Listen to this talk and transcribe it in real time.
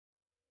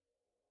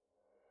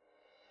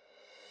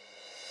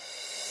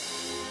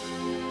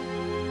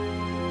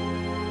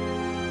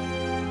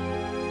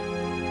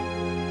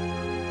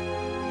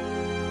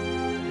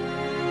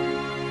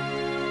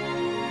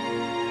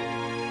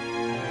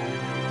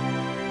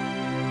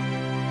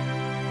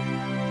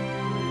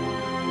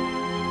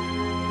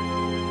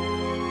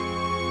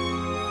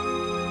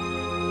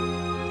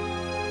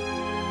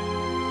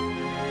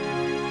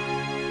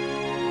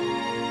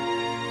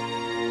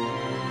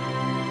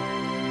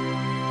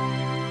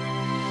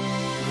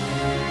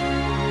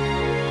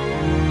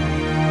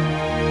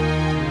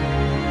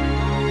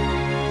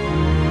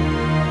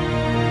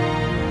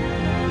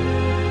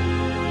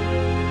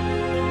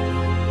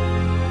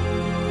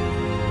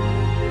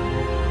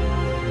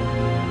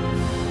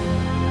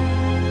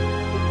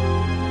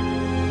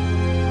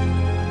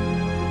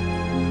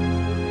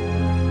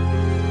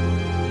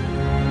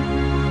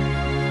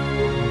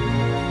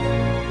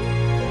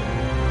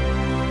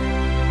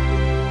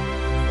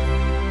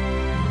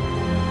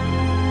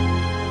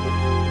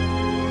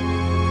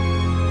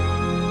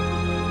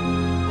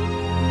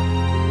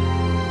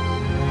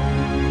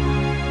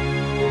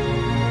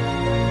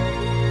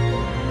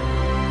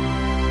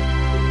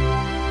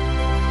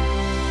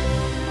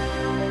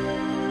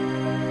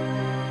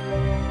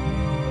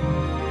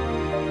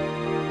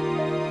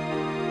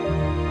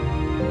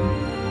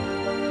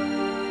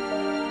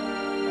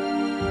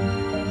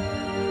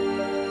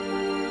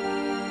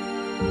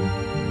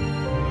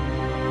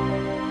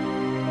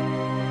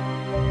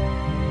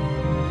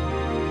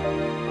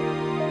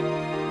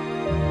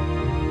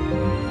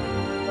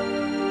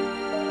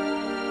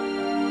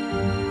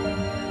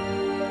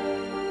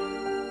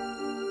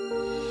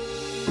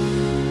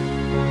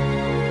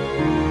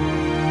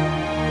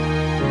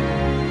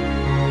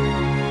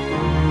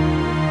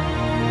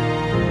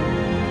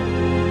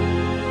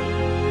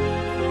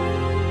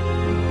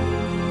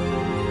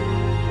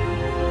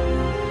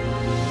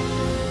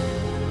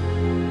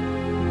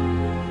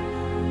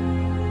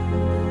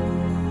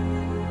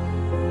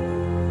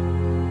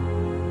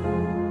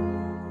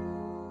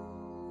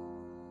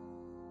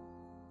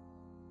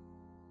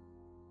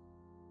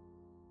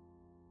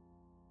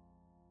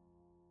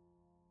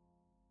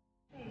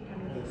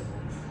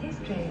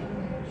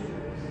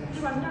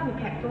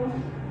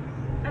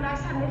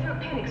suddenly they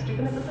felt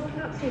panic-stricken at the thought of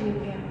not seeing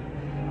him again.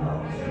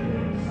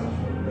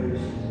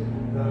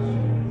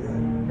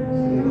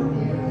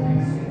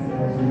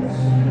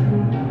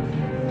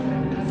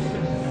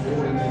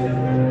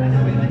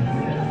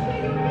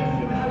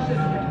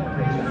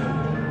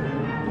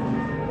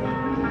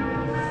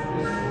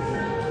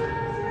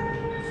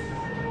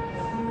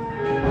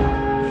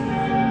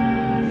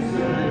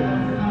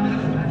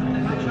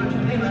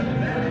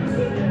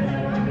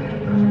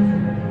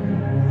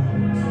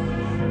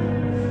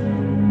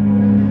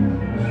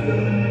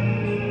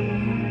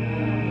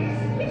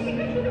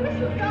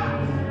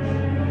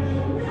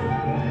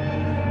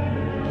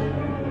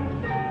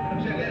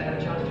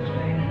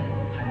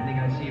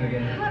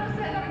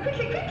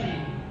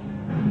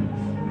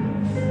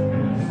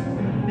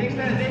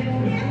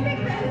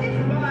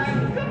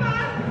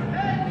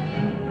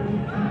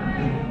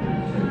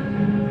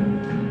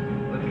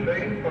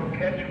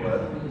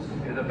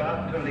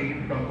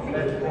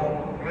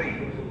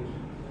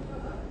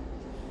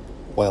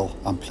 Well,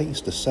 I'm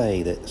pleased to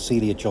say that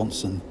Celia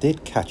Johnson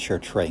did catch her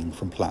train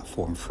from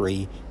platform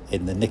 3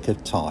 in the nick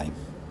of time.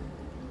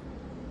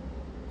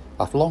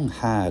 I've long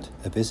had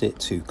a visit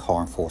to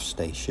Carnforth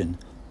station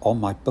on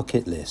my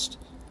bucket list,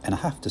 and I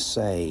have to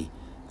say,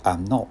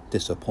 I'm not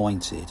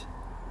disappointed.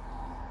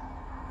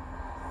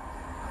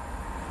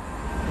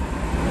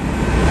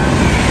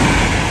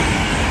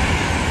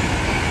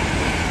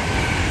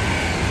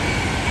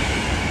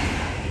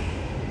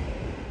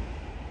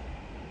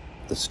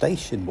 The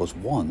station was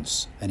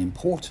once an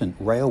important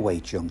railway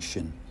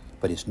junction,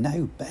 but is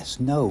now best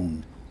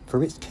known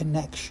for its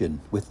connection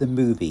with the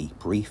movie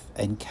Brief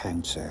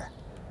Encounter.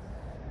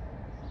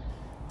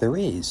 There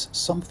is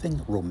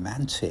something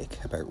romantic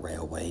about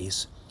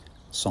railways,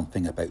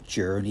 something about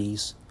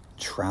journeys,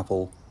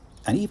 travel,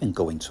 and even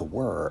going to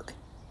work.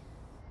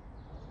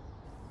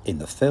 In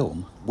the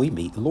film, we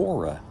meet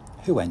Laura,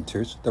 who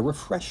enters the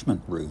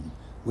refreshment room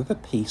with a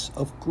piece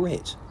of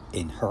grit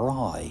in her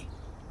eye.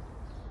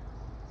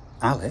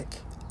 Alec,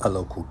 a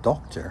local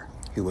doctor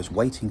who was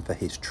waiting for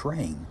his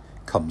train,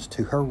 comes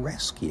to her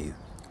rescue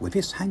with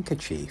his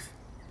handkerchief.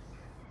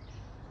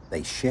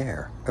 They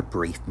share a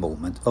brief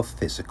moment of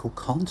physical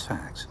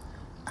contact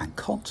and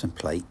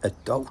contemplate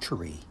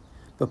adultery,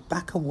 but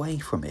back away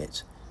from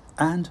it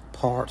and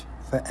part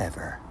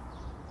forever.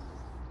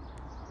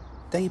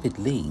 David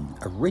Lean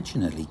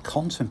originally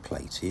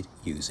contemplated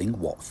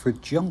using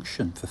Watford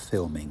Junction for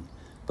filming,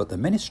 but the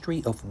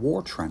Ministry of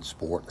War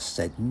Transport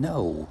said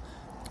no,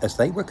 as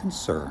they were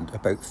concerned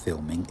about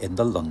filming in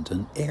the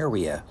London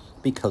area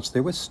because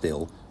there was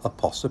still a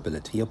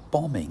possibility of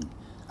bombing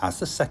as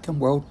the Second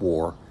World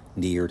War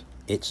neared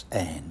its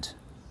end.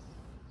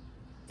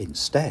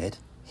 Instead,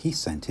 he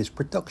sent his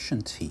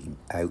production team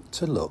out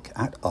to look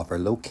at other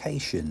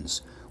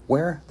locations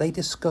where they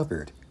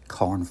discovered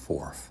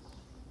Carnforth.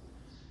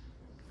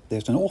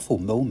 There's an awful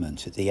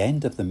moment at the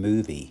end of the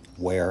movie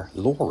where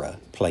Laura,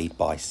 played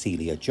by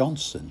Celia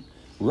Johnson,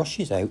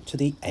 rushes out to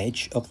the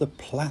edge of the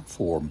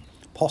platform,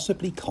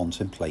 possibly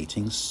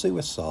contemplating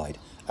suicide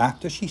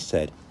after she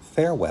said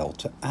farewell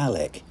to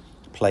Alec,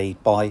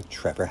 played by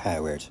Trevor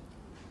Howard.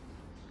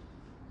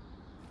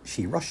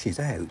 She rushes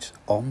out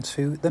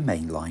onto the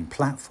mainline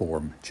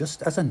platform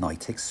just as a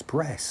night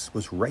express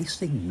was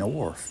racing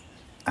north,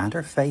 and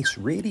her face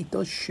really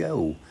does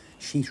show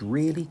she's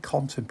really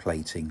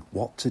contemplating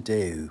what to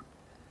do.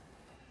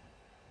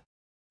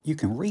 You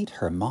can read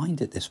her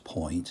mind at this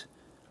point,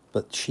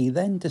 but she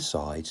then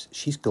decides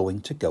she's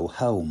going to go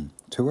home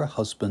to her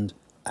husband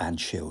and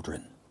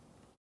children.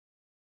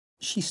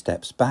 She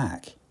steps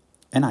back,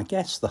 and I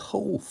guess the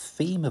whole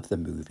theme of the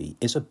movie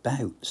is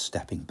about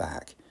stepping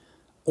back,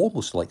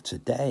 almost like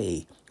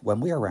today when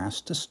we are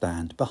asked to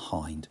stand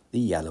behind the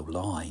yellow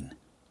line.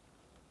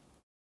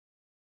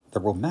 The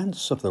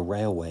romance of the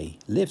railway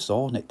lives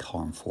on at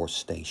Carnforth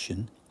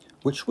Station,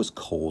 which was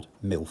called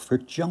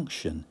Milford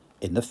Junction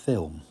in the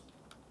film.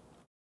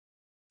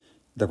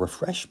 The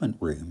refreshment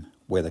room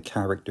where the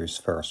characters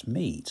first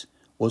meet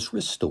was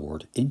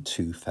restored in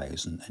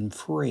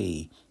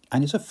 2003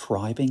 and is a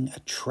thriving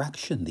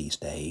attraction these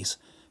days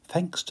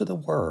thanks to the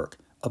work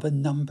of a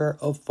number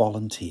of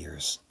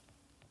volunteers.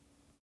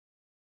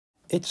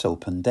 It's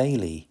open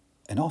daily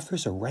and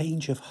offers a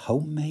range of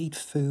homemade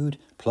food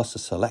plus a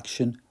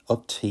selection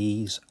of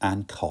teas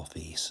and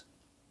coffees.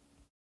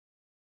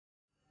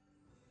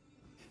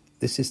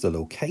 This is the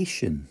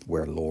location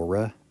where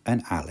Laura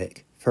and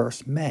Alec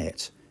first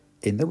met,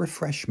 in the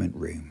refreshment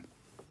room.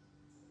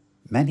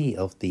 Many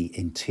of the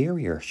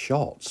interior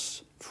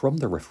shots from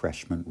the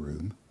refreshment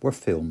room were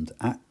filmed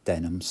at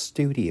Denham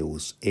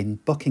Studios in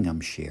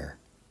Buckinghamshire.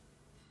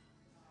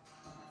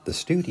 The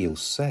studio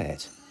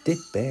set did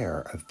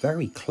bear a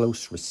very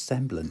close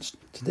resemblance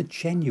to the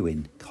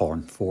genuine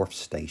Carnforth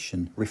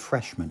Station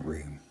refreshment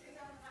room.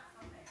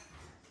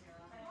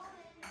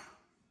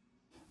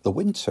 The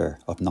winter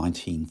of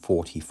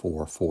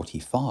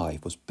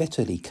 1944-45 was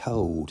bitterly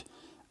cold,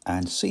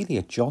 and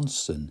Celia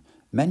Johnson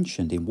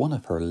mentioned in one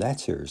of her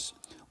letters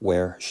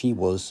where she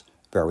was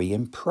very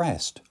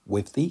impressed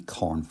with the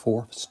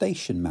Carnforth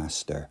station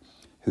master,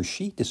 who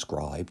she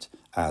described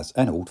as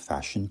an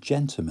old-fashioned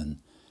gentleman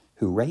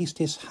who raised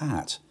his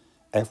hat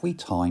every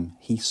time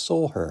he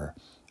saw her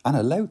and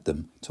allowed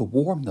them to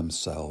warm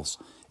themselves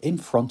in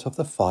front of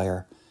the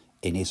fire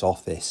in his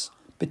office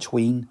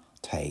between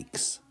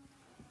takes.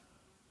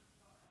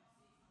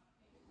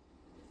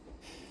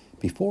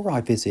 Before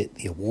I visit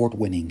the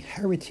award-winning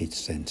Heritage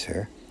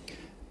Centre,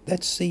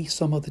 let's see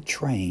some of the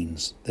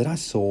trains that I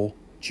saw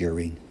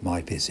during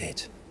my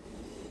visit.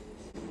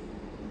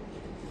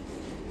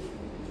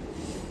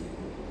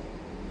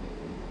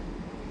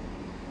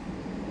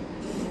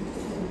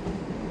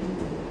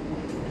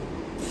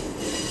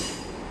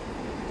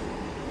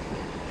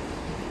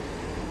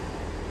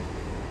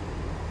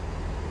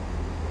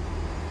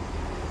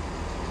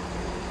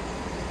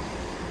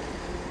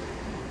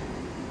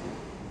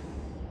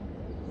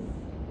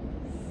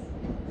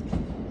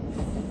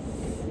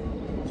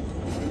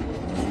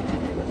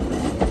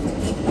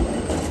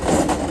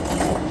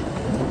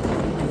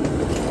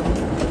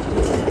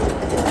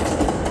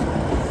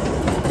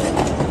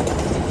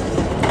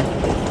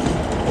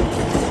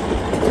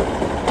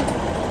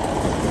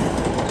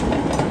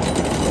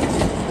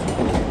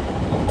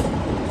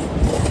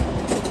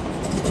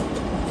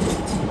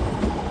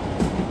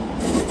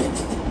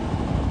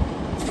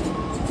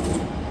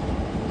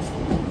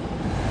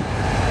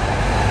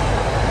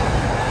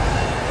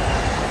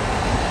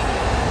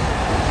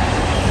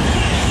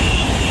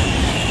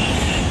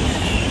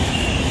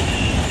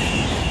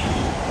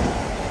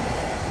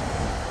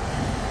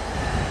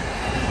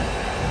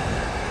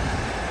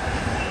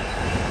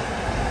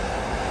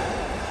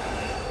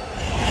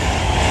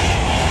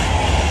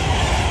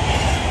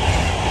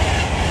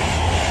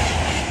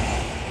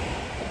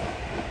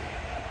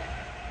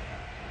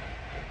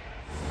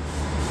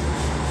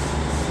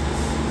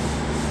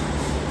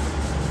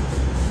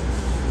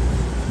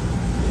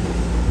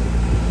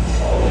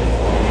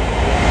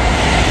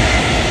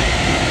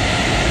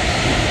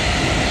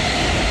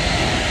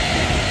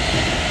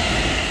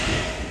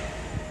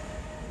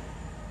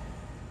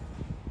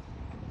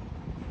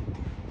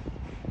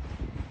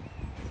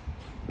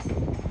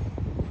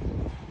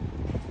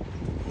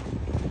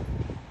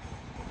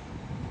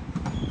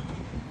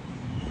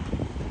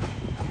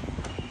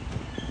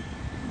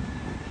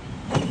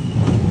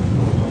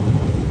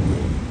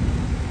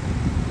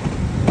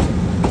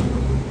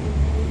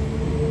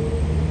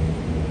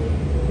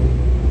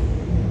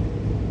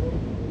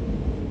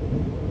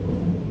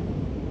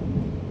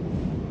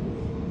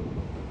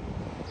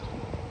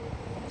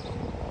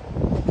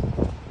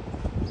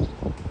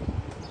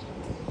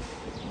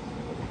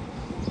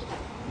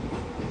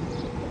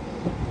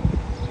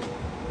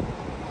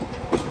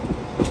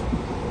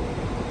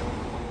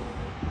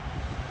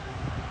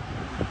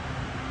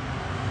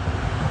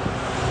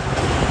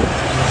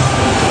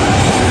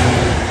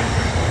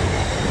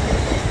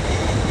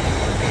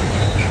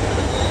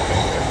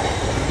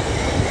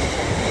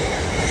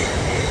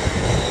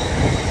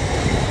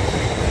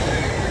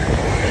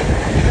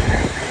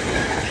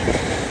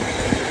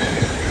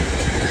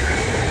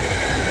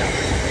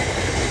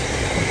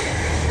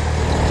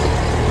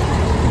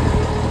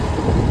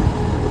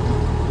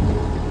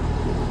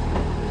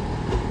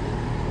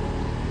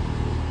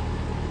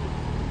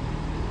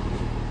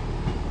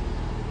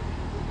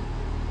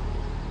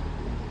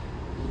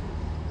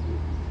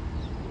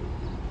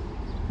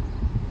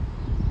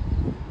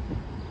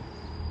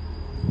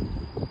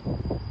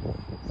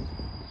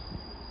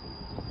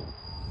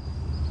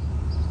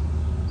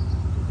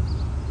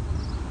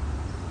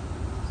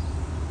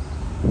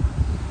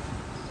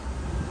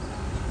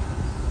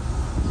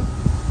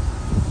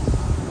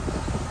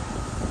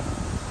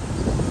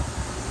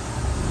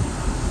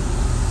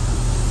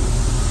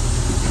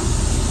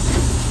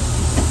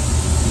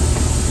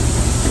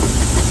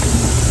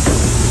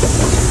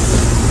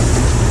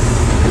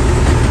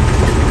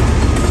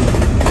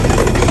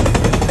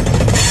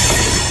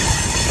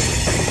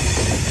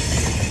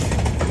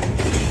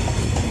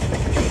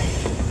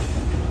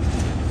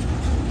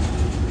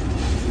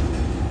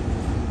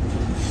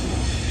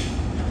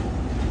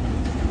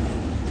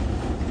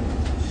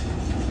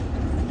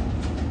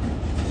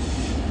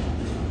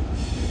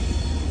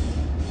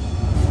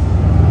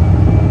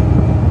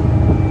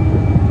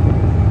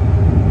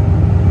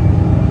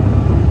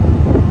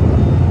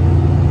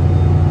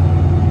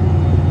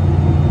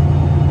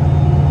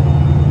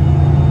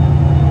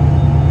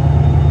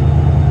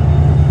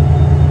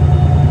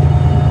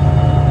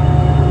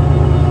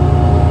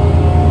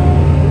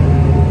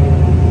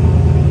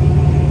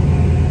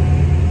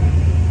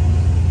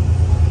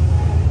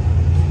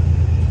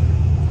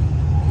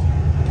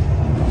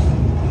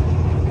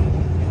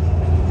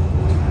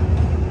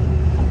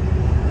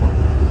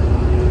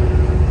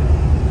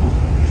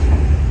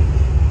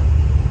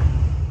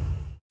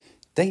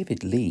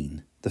 David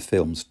Lean, the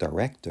film's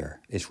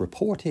director, is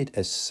reported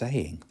as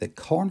saying that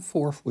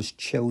Carnforth was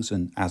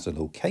chosen as a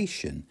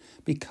location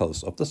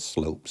because of the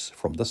slopes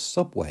from the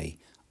subway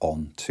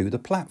onto the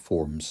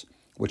platforms,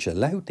 which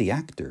allowed the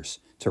actors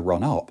to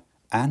run up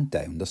and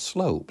down the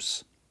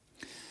slopes.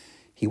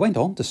 He went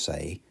on to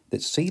say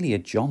that Celia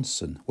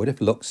Johnson would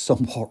have looked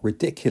somewhat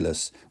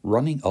ridiculous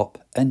running up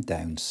and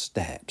down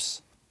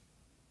steps.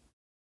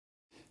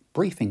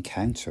 Brief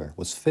Encounter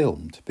was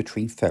filmed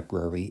between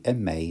February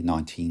and May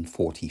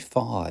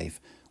 1945,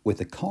 with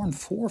the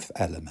Carnforth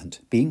element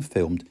being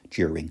filmed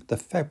during the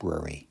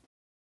February.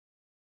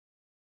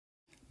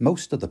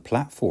 Most of the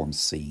platform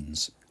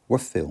scenes were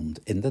filmed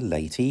in the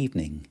late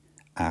evening,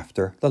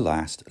 after the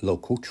last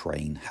local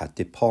train had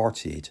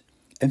departed,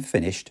 and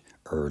finished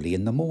early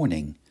in the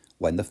morning,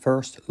 when the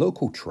first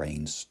local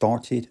trains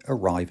started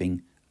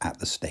arriving at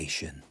the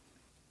station.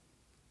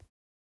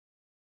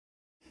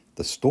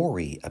 The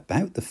story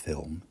about the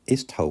film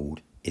is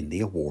told in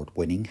the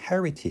award-winning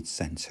Heritage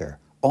Centre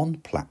on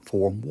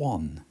Platform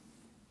 1.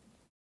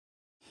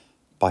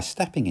 By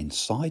stepping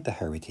inside the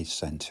Heritage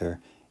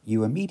Centre,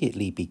 you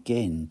immediately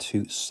begin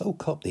to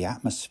soak up the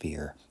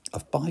atmosphere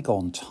of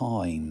bygone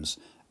times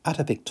at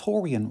a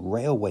Victorian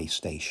railway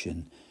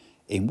station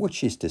in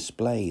which is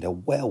displayed a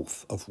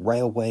wealth of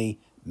railway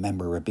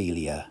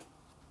memorabilia.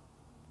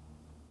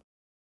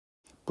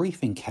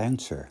 Brief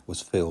Encounter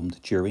was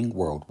filmed during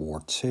World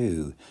War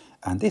II,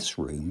 and this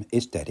room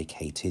is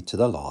dedicated to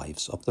the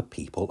lives of the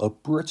people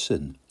of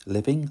Britain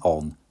living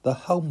on the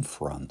home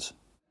front.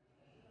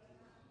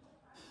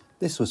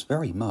 This was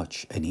very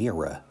much an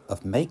era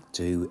of make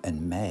do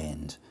and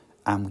mend,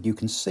 and you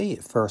can see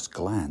at first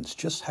glance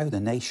just how the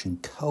nation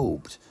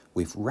coped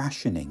with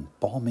rationing,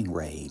 bombing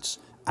raids,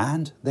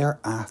 and their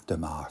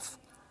aftermath.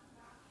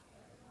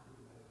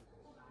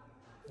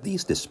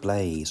 These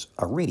displays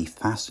are really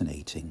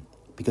fascinating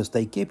because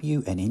they give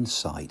you an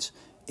insight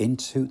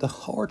into the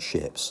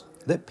hardships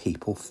that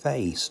people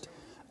faced,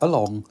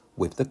 along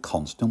with the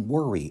constant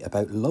worry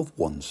about loved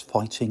ones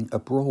fighting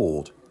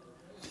abroad.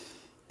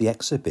 The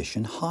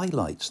exhibition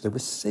highlights the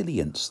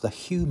resilience, the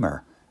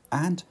humour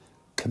and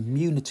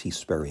community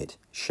spirit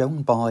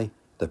shown by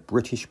the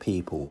British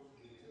people.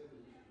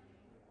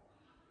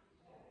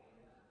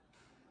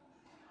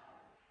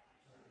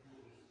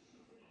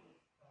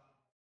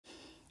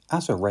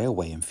 As a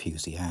railway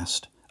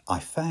enthusiast, I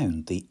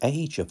found the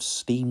age of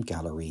steam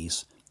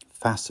galleries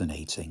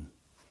fascinating.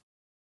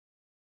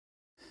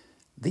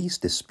 These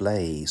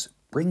displays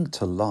bring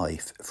to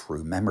life,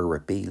 through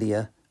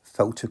memorabilia,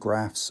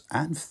 photographs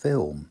and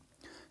film,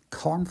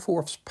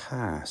 Carnforth's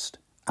past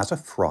as a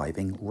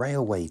thriving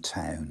railway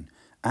town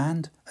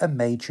and a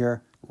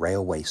major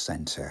railway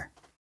centre.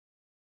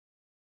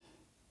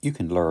 You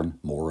can learn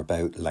more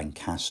about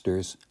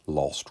Lancaster's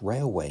lost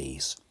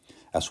railways,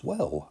 as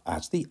well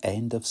as the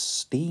end of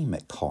steam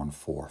at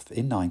Carnforth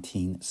in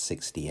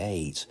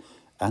 1968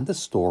 and the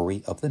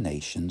story of the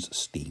nation's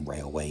steam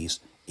railways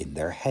in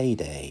their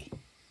heyday.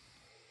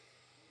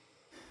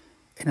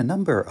 In a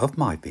number of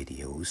my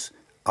videos,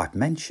 I've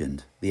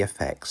mentioned the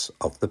effects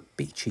of the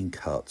beaching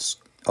cuts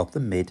of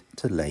the mid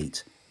to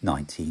late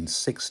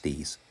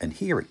 1960s, and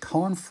here at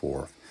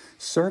Carnforth,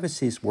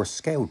 services were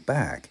scaled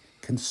back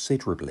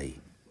considerably.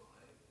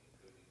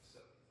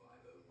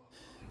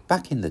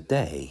 Back in the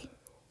day,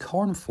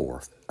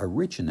 Carnforth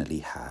originally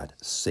had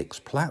 6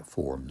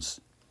 platforms,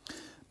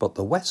 but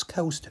the West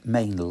Coast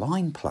Main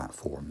Line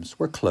platforms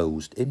were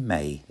closed in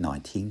May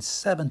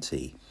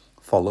 1970,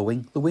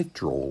 following the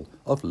withdrawal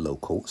of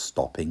local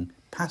stopping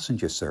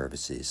passenger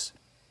services.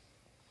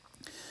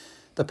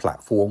 The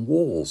platform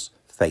walls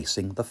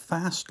facing the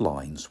fast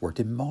lines were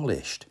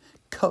demolished,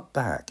 cut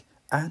back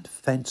and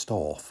fenced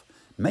off,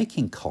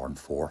 making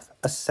Carnforth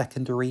a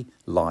secondary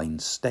line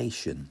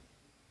station.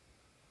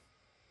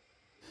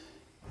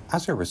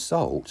 As a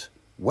result,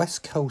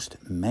 West Coast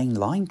Main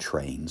Line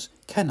trains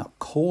cannot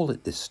call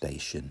at this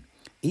station,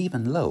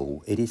 even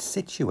though it is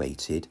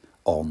situated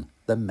on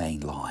the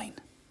main line.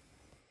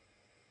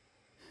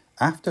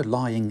 After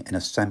lying in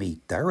a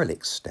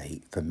semi-derelict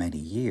state for many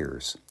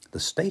years, the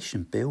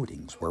station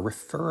buildings were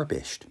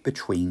refurbished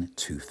between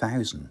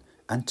 2000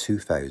 and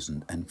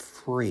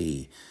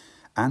 2003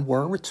 and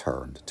were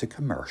returned to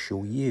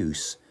commercial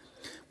use,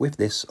 with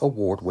this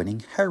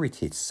award-winning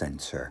Heritage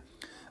Centre,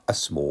 a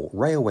small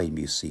railway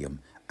museum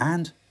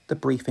and the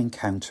Brief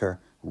Encounter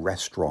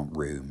restaurant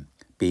room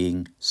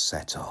being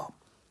set up.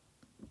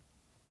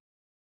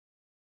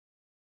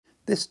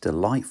 This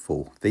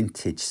delightful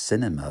vintage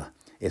cinema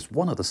is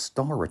one of the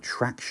star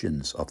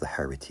attractions of the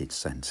Heritage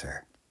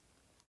Centre.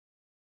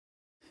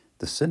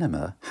 The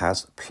cinema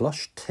has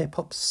plush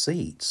tip-up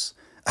seats,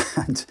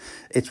 and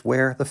it's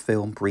where the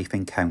film Brief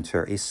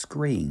Encounter is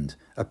screened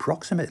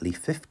approximately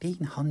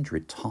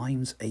 1,500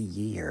 times a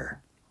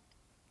year.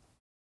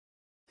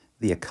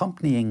 The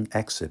accompanying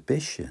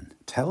exhibition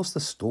tells the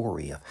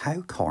story of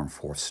how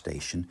Carnforth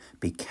Station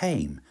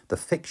became the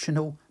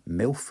fictional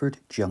Milford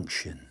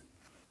Junction.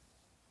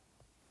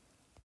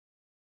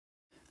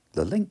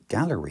 The Link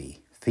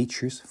Gallery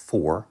features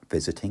 4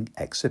 visiting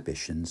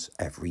exhibitions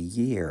every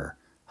year,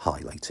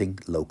 highlighting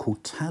local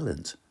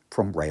talent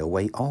from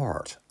railway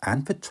art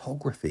and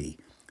photography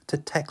to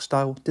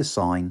textile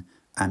design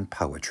and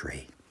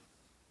poetry.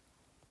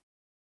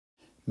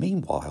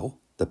 Meanwhile,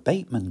 The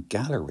Bateman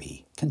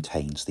Gallery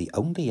contains the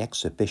only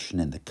exhibition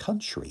in the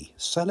country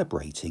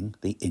celebrating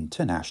the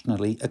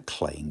internationally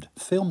acclaimed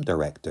film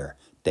director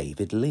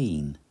David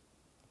Lean.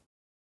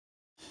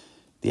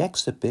 The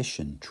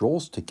exhibition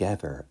draws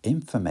together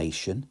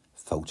information,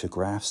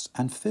 photographs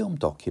and film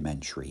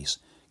documentaries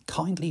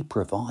kindly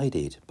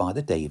provided by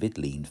the David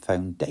Lean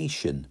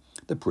Foundation,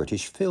 the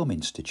British Film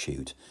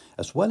Institute,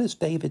 as well as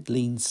David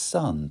Lean's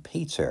son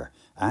Peter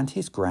and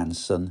his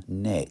grandson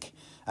Nick,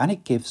 and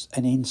it gives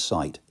an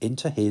insight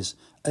into his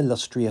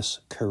illustrious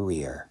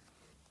career.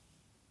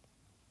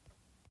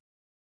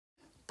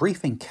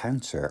 Brief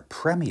Encounter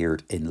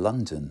premiered in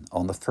London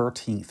on the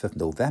 13th of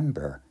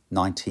November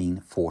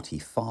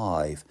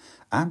 1945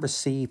 and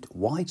received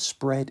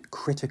widespread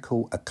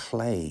critical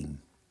acclaim.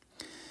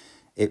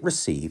 It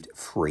received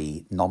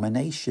 3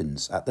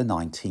 nominations at the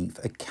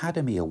 19th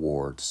Academy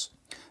Awards: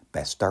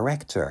 Best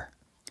Director,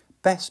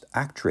 Best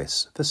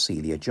Actress for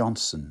Celia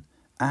Johnson,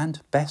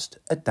 and Best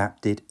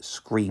Adapted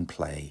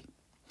Screenplay.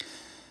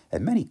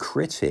 And many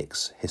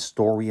critics,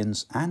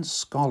 historians and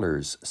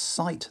scholars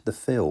cite the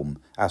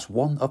film as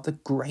one of the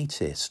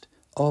greatest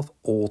of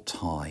all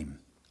time.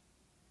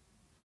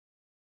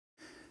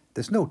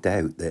 There's no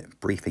doubt that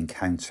Brief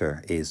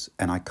Encounter is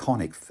an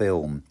iconic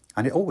film,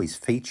 and it always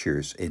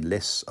features in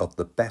lists of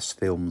the best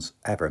films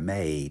ever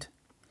made.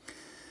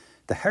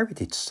 The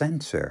Heritage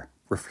Centre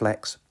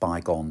reflects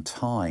bygone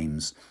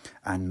times,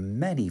 and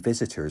many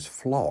visitors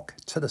flock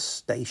to the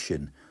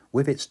station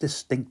with its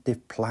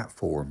distinctive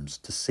platforms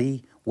to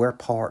see where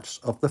parts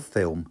of the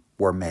film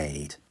were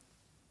made.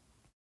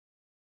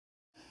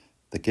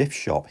 The gift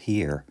shop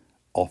here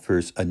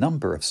offers a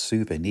number of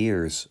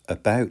souvenirs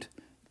about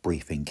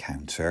Brief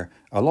Encounter,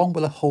 along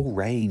with a whole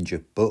range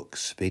of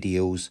books,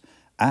 videos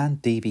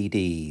and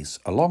DVDs,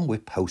 along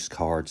with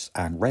postcards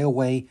and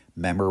railway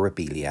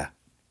memorabilia.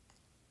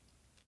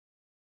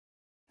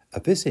 A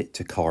visit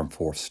to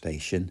Carnforth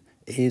station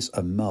is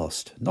a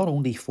must, not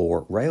only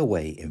for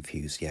railway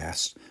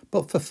enthusiasts,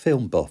 but for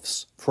film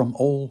buffs from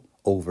all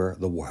over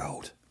the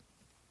world.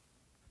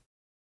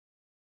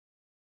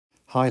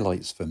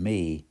 Highlights for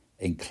me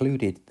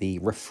included the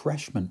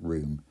refreshment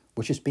room,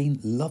 which has been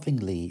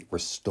lovingly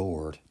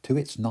restored to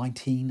its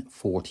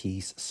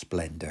 1940s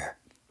splendour.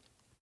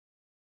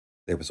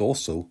 There was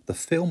also the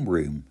film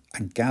room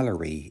and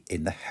gallery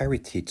in the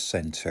Heritage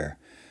Centre,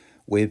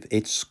 with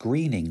its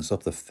screenings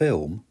of the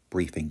film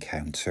Brief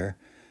Encounter,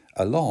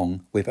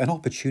 along with an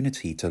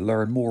opportunity to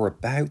learn more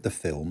about the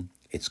film,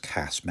 its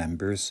cast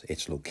members,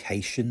 its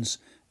locations,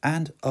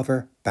 and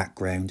other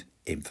background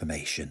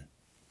information.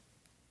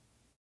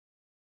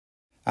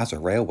 As a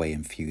railway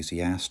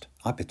enthusiast,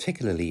 I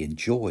particularly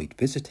enjoyed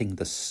visiting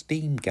the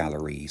steam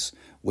galleries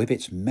with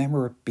its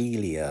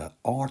memorabilia,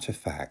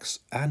 artefacts,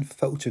 and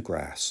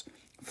photographs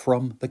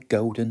from the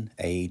golden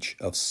age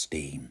of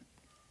steam.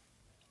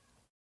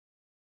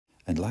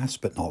 And last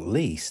but not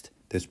least,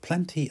 there's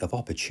plenty of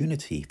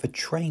opportunity for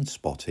train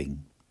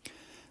spotting.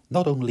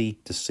 Not only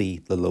to see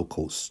the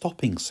local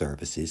stopping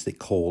services that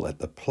call at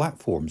the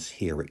platforms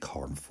here at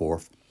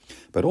Carnforth,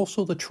 but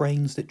also the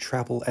trains that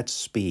travel at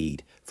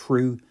speed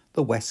through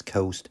the West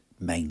Coast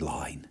Main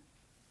Line.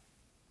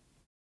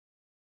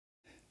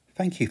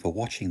 Thank you for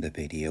watching the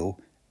video,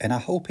 and I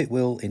hope it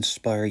will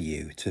inspire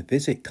you to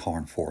visit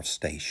Carnforth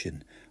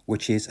Station,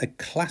 which is a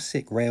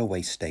classic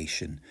railway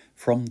station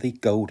from the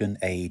golden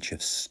age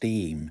of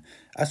steam,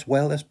 as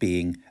well as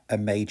being a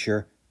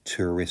major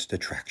tourist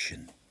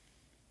attraction.